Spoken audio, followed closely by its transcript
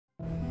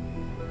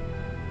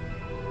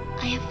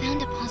I have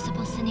found a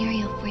possible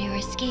scenario for your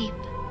escape.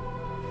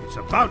 It's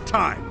about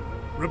time.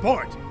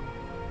 Report.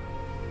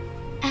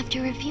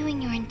 After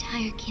reviewing your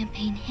entire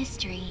campaign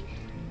history,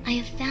 I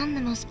have found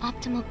the most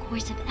optimal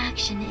course of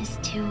action is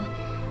to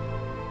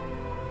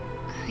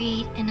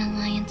create an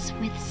alliance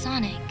with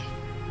Sonic.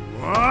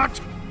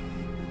 What?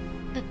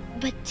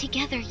 But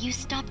together you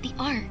stopped the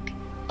Ark,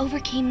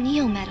 overcame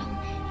Neo-Metal.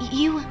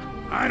 You...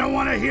 I don't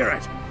want to hear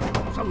it.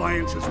 Those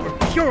alliances were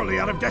purely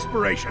out of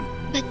desperation.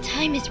 But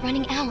time is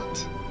running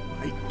out.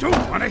 I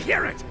don't want to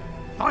hear it.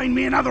 Find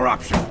me another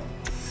option.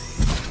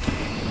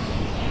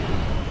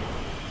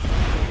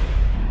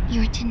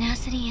 Your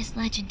tenacity is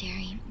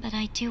legendary, but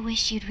I do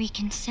wish you'd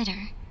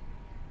reconsider.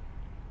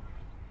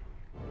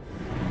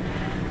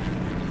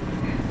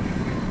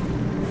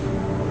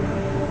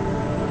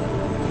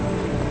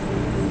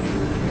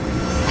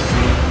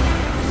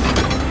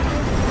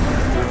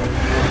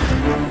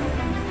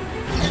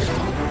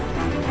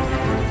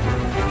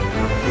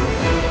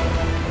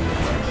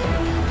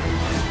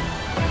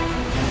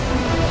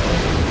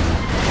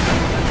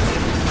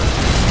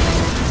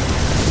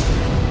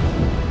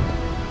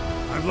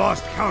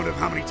 Lost count of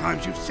how many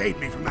times you've saved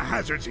me from the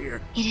hazards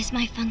here. It is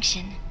my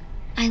function.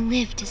 I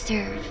live to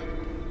serve.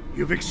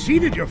 You've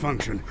exceeded your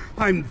function.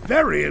 I'm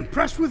very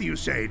impressed with you,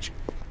 Sage.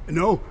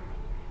 No,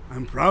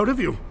 I'm proud of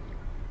you.